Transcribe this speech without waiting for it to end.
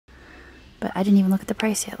But I didn't even look at the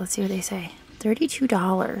price yet. Let's see what they say.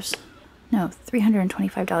 $32. No,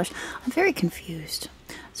 $325. I'm very confused.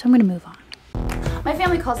 So I'm gonna move on. My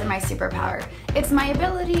family calls it my superpower. It's my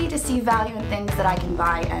ability to see value in things that I can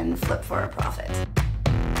buy and flip for a profit.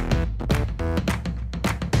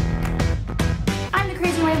 I'm the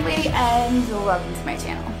Crazy Wife Lady and welcome to my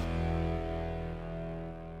channel.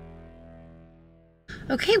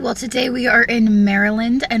 Okay, well today we are in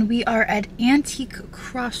Maryland and we are at Antique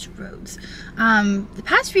Crossroads. The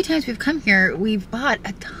past few times we've come here, we've bought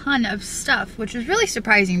a ton of stuff, which is really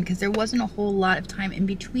surprising because there wasn't a whole lot of time in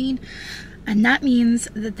between. And that means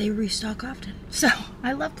that they restock often. So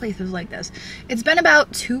I love places like this. It's been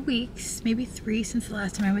about 2 weeks, maybe 3 since the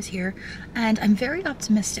last time I was here. And I'm very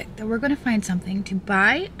optimistic that we're gonna find something to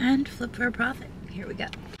buy and flip for a profit. Here we go.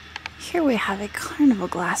 Here we have a carnival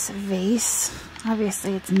glass vase.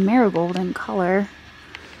 Obviously it's marigold in color.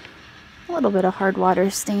 A little bit of hard water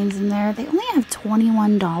stains in there. They only have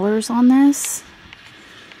 $21 on this.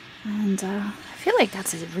 And I feel like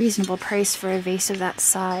that's a reasonable price for a vase of that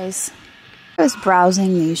size. I was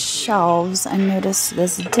browsing these shelves and noticed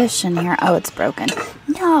this dish in here. Oh, it's broken.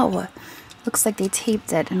 No! Looks like they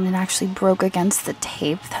taped it and it actually broke against the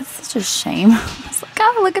tape. That's such a shame. I was like,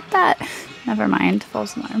 oh, look at that. Never mind.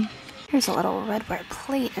 False alarm. Here's a little redware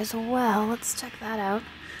plate as well. Let's check that out.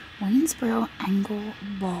 Waynesboro Angle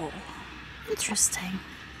Bowl. Interesting.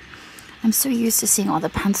 I'm so used to seeing all the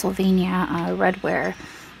Pennsylvania redware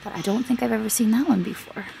that I don't think I've ever seen that one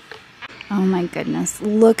before. Oh my goodness,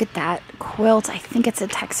 look at that quilt. I think it's a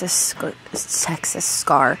Texas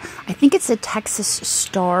Scar. I think it's a Texas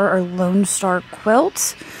Star or Lone Star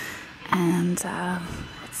quilt. And I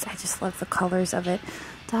just love the colors of it.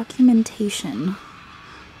 Documentation.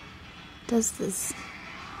 Does this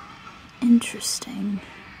interesting.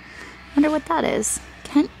 Wonder what that is.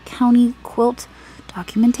 Kent County Quilt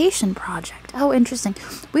Documentation Project. Oh, interesting.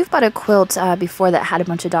 We've bought a quilt before that had a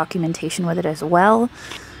bunch of documentation with it as well.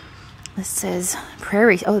 This says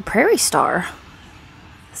Prairie Star.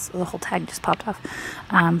 The whole tag just popped off.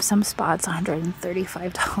 Some spots,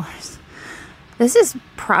 $135. This is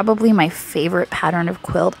probably my favorite pattern of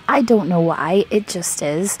quilt. I don't know why, it just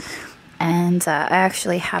is. And I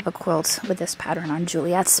actually have a quilt with this pattern on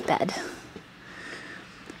Juliet's bed.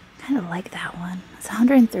 Kind of like that one. It's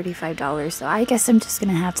 $135, so I guess I'm just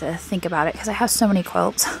gonna have to think about it because I have so many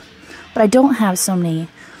quilts. But I don't have so many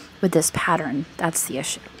with this pattern. That's the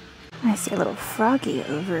issue. I see a little froggy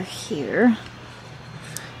over here.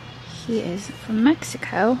 He is from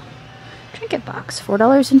Mexico. Trinket box,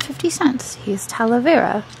 $4.50. He's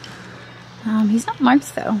Talavera. He's not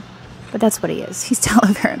marked though, but that's what he is. He's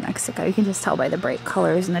Talavera, Mexico. You can just tell by the bright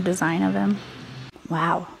colors and the design of him.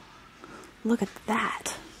 Wow, look at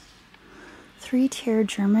that. 3-tier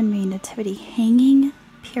German-made nativity hanging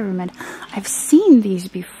pyramid. I've seen these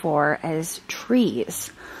before as trees.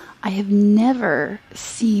 I have never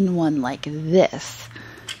seen one like this.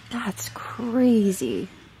 That's crazy.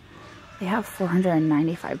 They have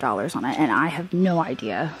 $495 on it, and I have no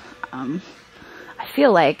idea. I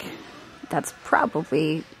feel like that's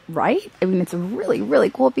probably right. I mean, it's a really,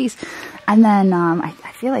 really cool piece. And then I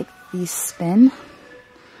feel like these spin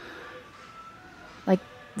like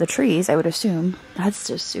the trees, I would assume. That's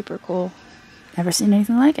just super cool. Never seen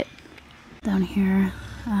anything like it. Down here,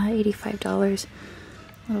 $85.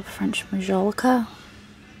 Little French majolica.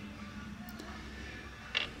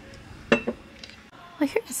 Well,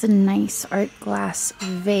 here's a nice art glass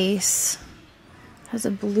vase. Has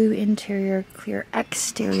a blue interior, clear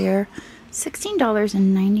exterior.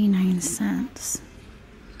 $16.99.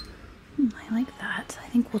 I like that. I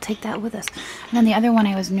think we'll take that with us. And then the other one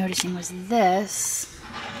I was noticing was this.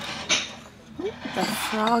 Ooh, the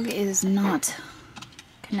frog is not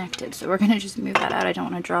connected, so we're gonna just move that out. I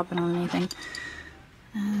don't want to drop it on anything.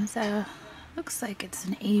 And looks like it's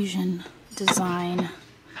an Asian design.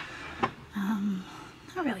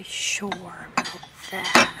 Not really sure about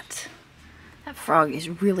that. That frog is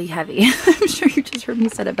really heavy. I'm sure you just heard me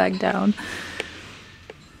set it back down.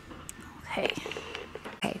 Okay.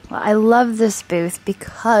 Okay, well, I love this booth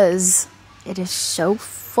because it is so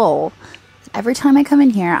full. Every time I come in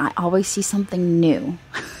here, I always see something new.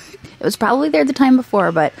 It was probably there the time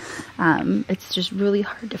before, but it's just really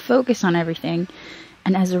hard to focus on everything.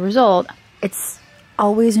 And as a result, it's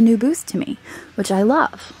always a new booth to me, which I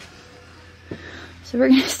love. So we're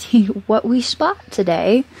going to see what we spot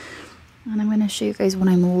today. And I'm going to show you guys what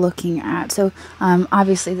I'm looking at. So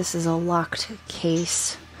obviously this is a locked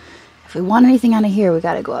case. If we want anything out of here, we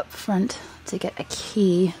got to go up front to get a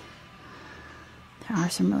key. There are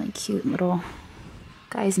some really cute little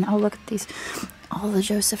guys. And oh, look at these. All the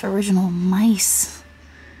Joseph original mice.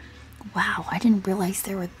 Wow, I didn't realize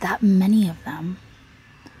there were that many of them.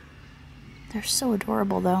 They're so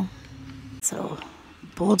adorable though. So,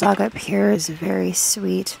 bulldog up here is very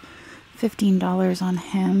sweet. $15 on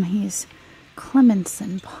him. He's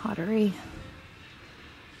Clemenson pottery.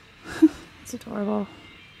 It's adorable.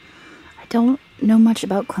 I don't know much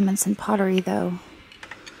about Clemenson pottery though.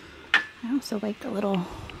 I also like the little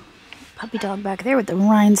puppy dog back there with the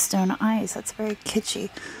rhinestone eyes. That's very kitschy.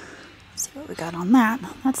 Let's see what we got on that.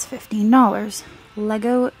 That's $15.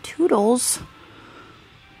 Lego Toodles.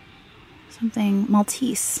 Something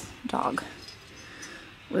Maltese dog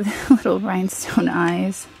with little rhinestone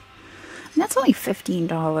eyes. And that's only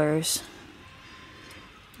 $15.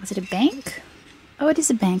 Is it a bank? Oh, it is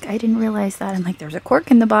a bank. I didn't realize that. I'm like, there's a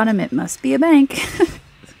cork in the bottom. It must be a bank.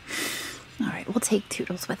 All right, we'll take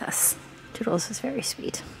Toodles with us. Toodles is very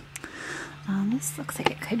sweet. This looks like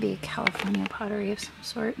it could be a California pottery of some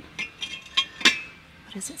sort.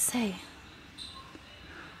 What does it say?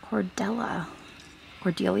 Cordelia.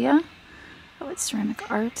 Oh, it's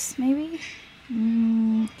ceramic arts, maybe?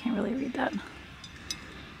 Can't really read that.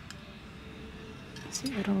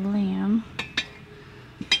 Sweet little lamb.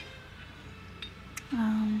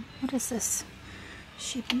 What is this?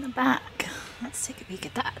 Sheep in the back. Let's take a peek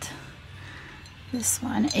at that. This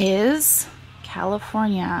one is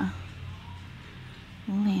California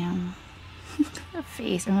lamb. Look at the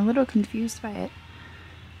face. I'm a little confused by it.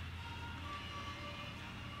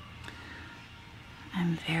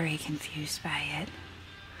 I'm very confused by it.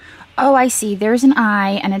 Oh, I see. There's an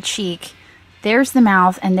eye and a cheek. There's the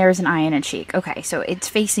mouth and there's an eye and a cheek. Okay, so it's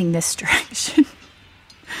facing this direction.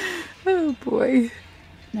 Oh boy.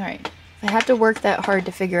 All right. If I have to work that hard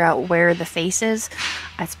to figure out where the face is,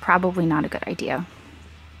 that's probably not a good idea.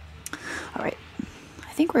 All right.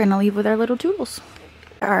 I think we're going to leave with our little Toodles.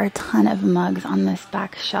 There are a ton of mugs on this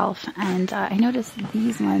back shelf, and I noticed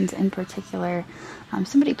these ones in particular.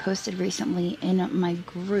 Somebody posted recently in my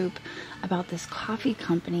group about this coffee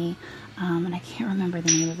company, and I can't remember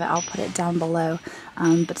the name of it. I'll put it down below.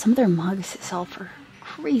 But some of their mugs sell for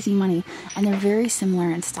crazy money, and they're very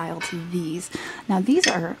similar in style to these. Now these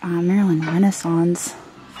are Maryland Renaissance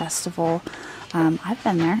Festival. I've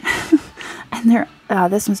been there. And they're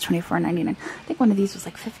this one's $24.99. I think one of these was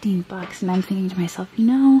like $15, and I'm thinking to myself, you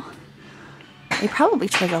know, they probably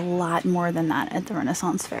charge a lot more than that at the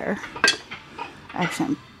Renaissance Fair. Actually,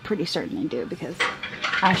 I'm pretty certain they do, because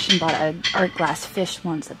Ashton bought an art glass fish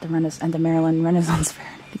once at the Maryland Renaissance Fair.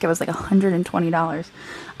 I think it was like $120.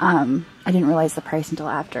 I didn't realize the price until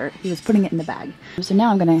after he was putting it in the bag. So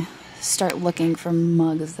now I'm gonna start looking for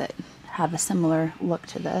mugs that have a similar look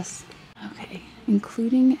to this. Okay,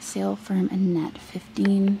 including sale, firm, and net,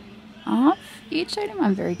 15 off each item.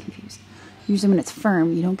 I'm very confused. Usually when it's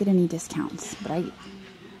firm, you don't get any discounts, but I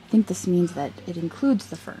think this means that it includes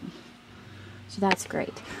the firm. So that's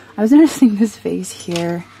great. I was noticing this vase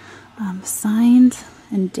here, signed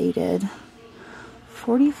and dated,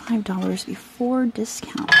 $45 before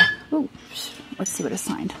discount. Oh, let's see what it's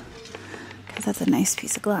signed, because that's a nice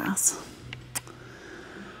piece of glass.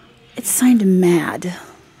 It's signed Mad.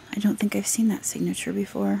 I don't think I've seen that signature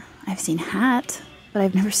before. I've seen Hat, but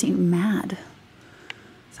I've never seen Mad.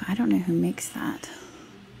 So I don't know who makes that.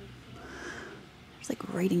 There's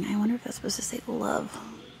like writing. I wonder if that's supposed to say love.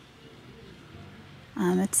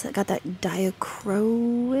 It's got that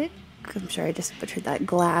diachroic. I'm sorry, I just butchered that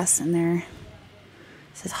glass in there. It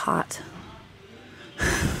says hot.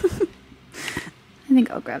 I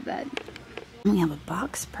think I'll grab that. We have a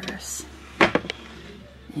box purse.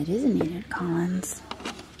 It is an Enid Collins.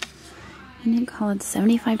 Enid Collins,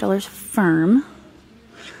 $75 firm,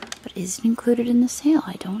 but is it included in the sale?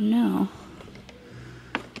 I don't know.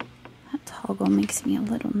 That toggle makes me a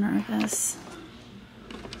little nervous.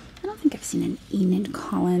 I don't think I've seen an Enid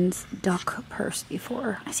Collins duck purse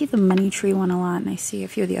before. I see the money tree one a lot, and I see a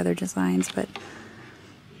few of the other designs, but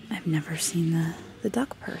I've never seen the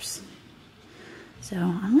duck purse. So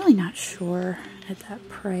I'm really not sure at that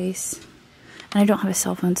price. And I don't have a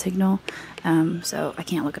cell phone signal, so I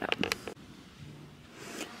can't look it up.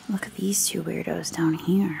 Look at these two weirdos down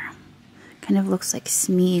here. Kind of looks like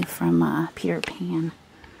Smee from Peter Pan.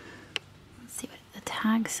 Let's see what the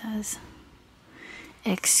tag says.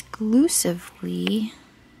 Exclusive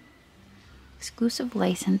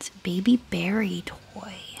license Baby Berry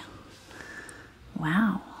toy.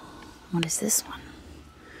 Wow. What is this one?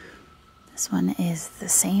 This one is the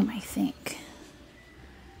same, I think.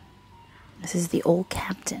 This is the Old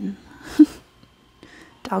Captain.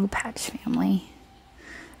 Dog Patch family.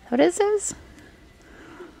 What is this?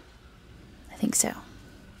 I think so.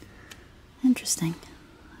 Interesting.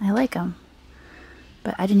 I like them.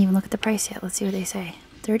 But I didn't even look at the price yet. Let's see what they say.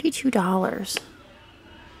 $32.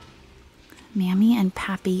 Mammy and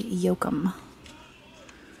Pappy Yoakum.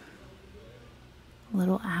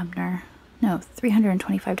 Little Abner. No,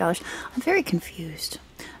 $325. I'm very confused.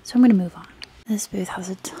 So I'm going to move on. This booth has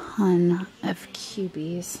a ton of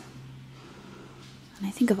cubies. And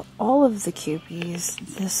I think of all of the cubies,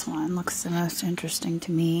 this one looks the most interesting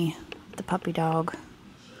to me. The puppy dog.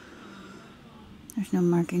 There's no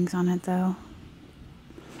markings on it though.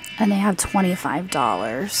 And they have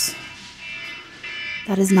 $25.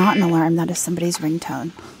 That is not an alarm, that is somebody's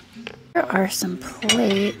ringtone. There are some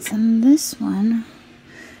plates, and this one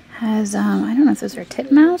has, I don't know if those are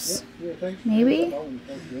titmouse, maybe?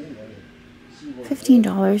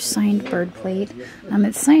 $15 signed bird plate.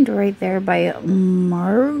 It's signed right there by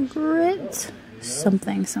Margaret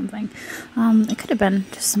something. It could have been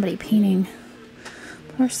just somebody painting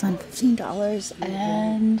porcelain. $15,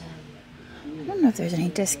 and I don't know if there's any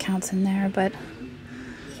discounts in there, but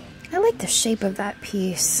I like the shape of that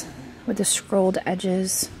piece with the scrolled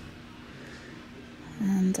edges.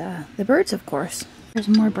 And the birds, of course. There's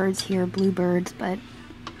more birds here, bluebirds, but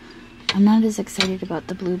I'm not as excited about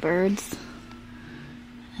the bluebirds.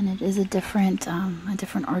 And it is a different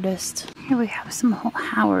artist. Here we have some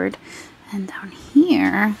Howard, and down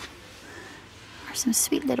here are some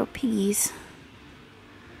sweet little piggies.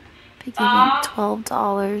 Piggy went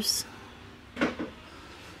 $12.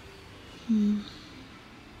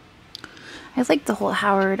 I like the whole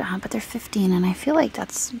Howard, but they're $15, and I feel like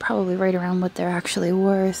that's probably right around what they're actually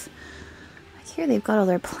worth. Like here, they've got all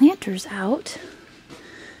their planters out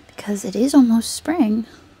because it is almost spring.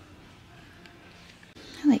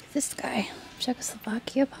 I like this guy.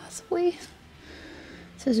 Czechoslovakia, possibly. It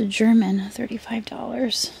says a German,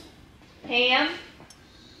 $35. Pam?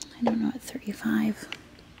 I don't know at $35.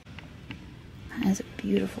 That is a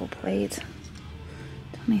beautiful plate.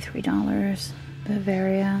 $23.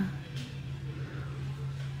 Bavaria.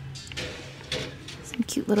 Some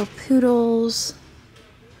cute little poodles.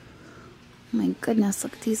 Oh my goodness,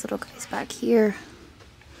 look at these little guys back here.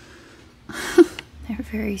 They're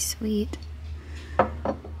very sweet.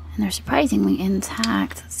 And they're surprisingly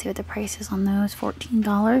intact. Let's see what the price is on those.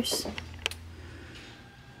 $14.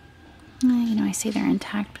 You know, I say they're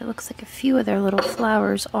intact, but it looks like a few of their little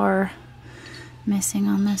flowers are missing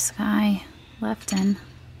on this guy. Left in.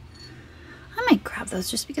 I might grab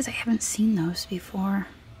those just because I haven't seen those before.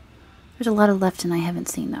 There's a lot of left in I haven't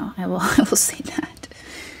seen though. I will say that.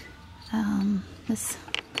 This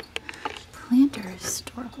planter is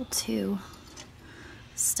adorable too.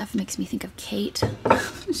 Stuff makes me think of Kate.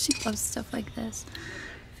 She loves stuff like this.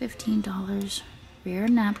 $15. Rear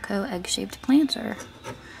Napco egg-shaped planter.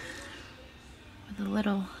 With a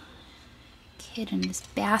little kid in his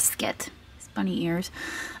basket. His bunny ears.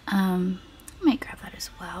 I might grab that as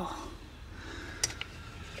well.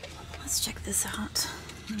 Let's check this out.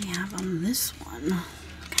 We have on this one.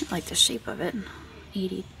 I kind of like the shape of it.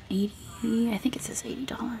 80, I think it says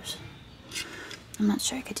 $80. I'm not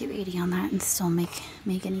sure I could do 80 on that and still make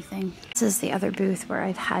anything. This is the other booth where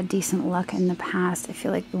I've had decent luck in the past. I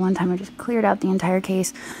feel like the one time I just cleared out the entire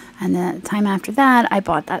case, and the time after that I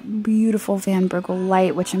bought that beautiful Van Bergel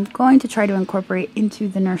light, which I'm going to try to incorporate into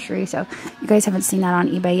the nursery. So you guys haven't seen that on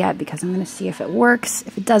eBay yet because I'm going to see if it works.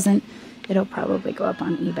 If it doesn't, it'll probably go up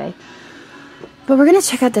on eBay. But we're going to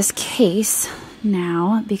check out this case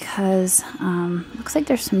now because looks like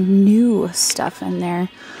there's some new stuff in there.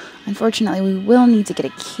 Unfortunately, we will need to get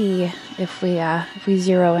a key if we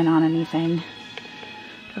zero in on anything.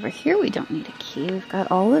 Over here, we don't need a key. We've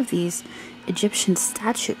got all of these Egyptian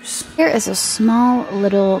statues. Here is a small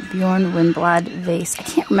little Bjorn Lindblad vase. I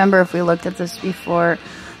can't remember if we looked at this before.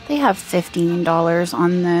 They have $15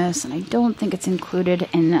 on this, and I don't think it's included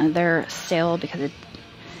in their sale because it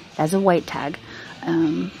has a white tag.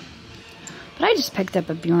 But I just picked up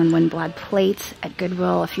a Bjorn Lindblad plate at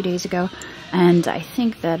Goodwill a few days ago, and I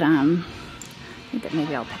think that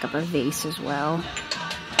maybe I'll pick up a vase as well.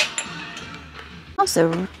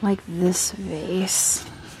 Also, like this vase.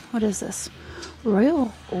 What is this?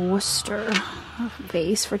 Royal Worcester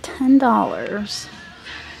vase for $10.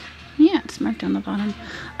 Yeah, it's marked on the bottom.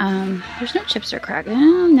 There's no chips or crack.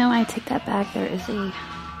 Oh, no, I take that back. There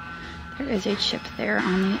is a chip there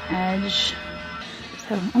on the edge.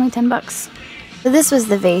 So only $10. So this was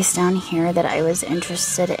the vase down here that I was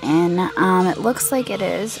interested in. It looks like it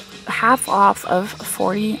is half off of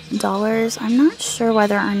 $40. I'm not sure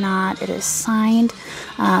whether or not it is signed,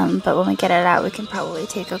 but when we get it out, we can probably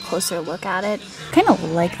take a closer look at it. I kind of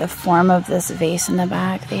like the form of this vase in the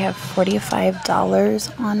back. They have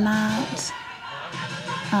 $45 on that.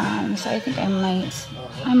 So I think I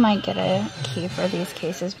might get a key for these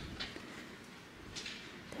cases.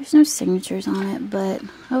 There's no signatures on it, but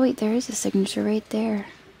oh wait, there is a signature right there.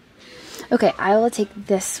 Okay, I will take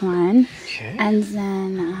this one. Okay. And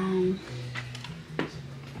then up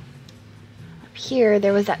here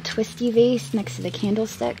there was that twisty vase next to the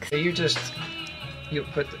candlestick. You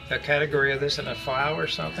put a category of this in a file or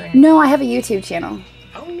something? No, I have a YouTube channel.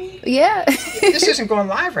 Oh, neat. Yeah. This isn't going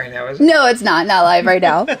live right now, is it? No, it's not live right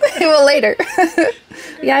now. It will later.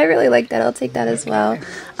 Yeah, I really like that. I'll take that as well.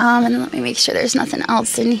 And then let me make sure there's nothing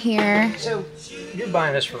else in here. So, you're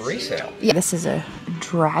buying this for resale? Yeah, this is a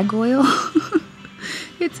drag oil.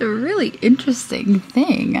 It's a really interesting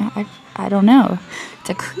thing. I don't know. It's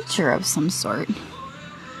a creature of some sort.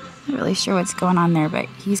 Not really sure what's going on there, but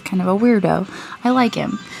he's kind of a weirdo. I like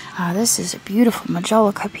him. This is a beautiful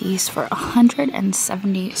Majolica piece for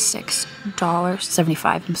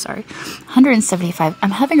 $175. I'm sorry, $175.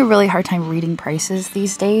 I'm having a really hard time reading prices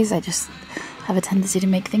these days. I just have a tendency to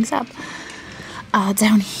make things up.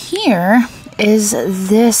 Down here is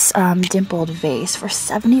this dimpled vase for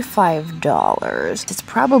 $75. It's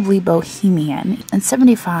probably bohemian, and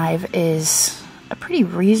 $75 is a pretty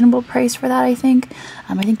reasonable price for that, I think.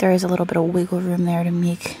 I think there is a little bit of wiggle room there to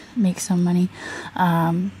make some money.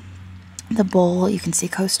 The bowl, you can see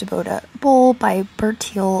Costa Boda bowl by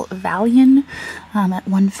Bertil Valian at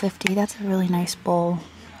 $150. That's a really nice bowl.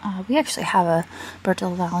 We actually have a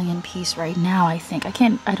Bertil Valian piece right now, I think. I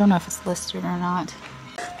don't know if it's listed or not.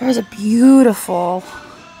 There's a beautiful,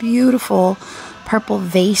 beautiful purple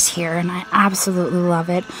vase here, and I absolutely love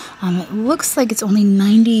it. It looks like it's only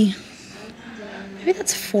 90. Maybe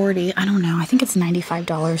that's 40. I don't know. I think it's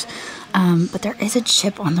 $95. But there is a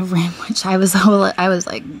chip on the rim, which I was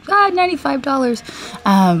like, $95.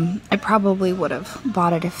 I probably would have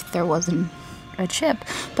bought it if there wasn't a chip,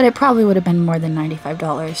 but it probably would have been more than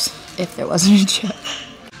 $95 if there wasn't a chip.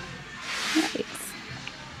 Nice.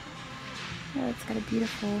 Oh, it's got a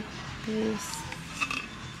beautiful base.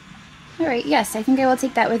 All right. Yes, I think I will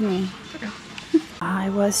take that with me. Okay. I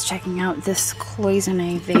was checking out this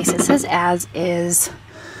cloisonne vase. It says as is. I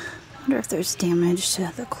wonder if there's damage to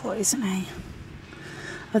the cloisonne.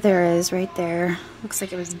 Oh, there is right there. Looks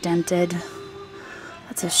like it was dented.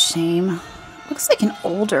 That's a shame. Looks like an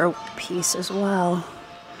older piece as well.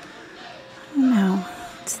 I don't know.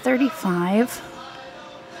 It's $35.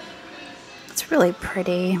 It's really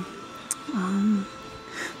pretty.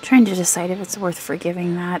 Trying to decide if it's worth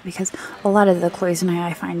forgiving that, because a lot of the cloisonne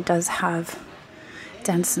I find does have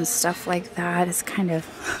dents and stuff like that. It's kind of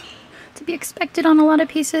to be expected on a lot of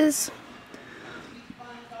pieces.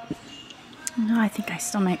 No, I think I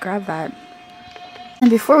still might grab that. And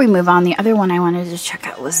before we move on, the other one I wanted to check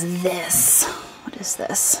out was this. What is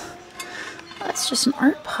this? Oh, that's just an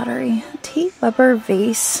art pottery. T. Weber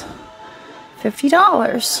vase,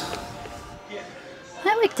 $50.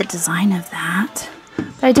 I like the design of that,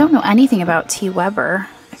 but I don't know anything about T. Weber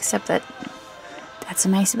except that that's a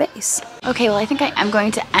nice base. Okay, well, I think I am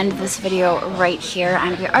going to end this video right here,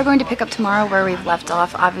 and we are going to pick up tomorrow where we've left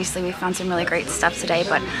off. Obviously, we found some really great stuff today,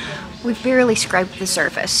 but we've barely scraped the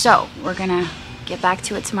surface, so we're gonna get back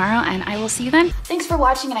to it tomorrow, and I will see you then. Thanks for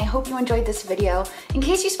watching, and I hope you enjoyed this video. In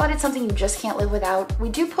case you spotted something you just can't live without, we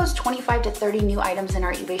do post 25 to 30 new items in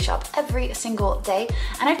our eBay shop every single day,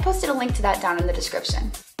 and I've posted a link to that down in the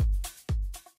description.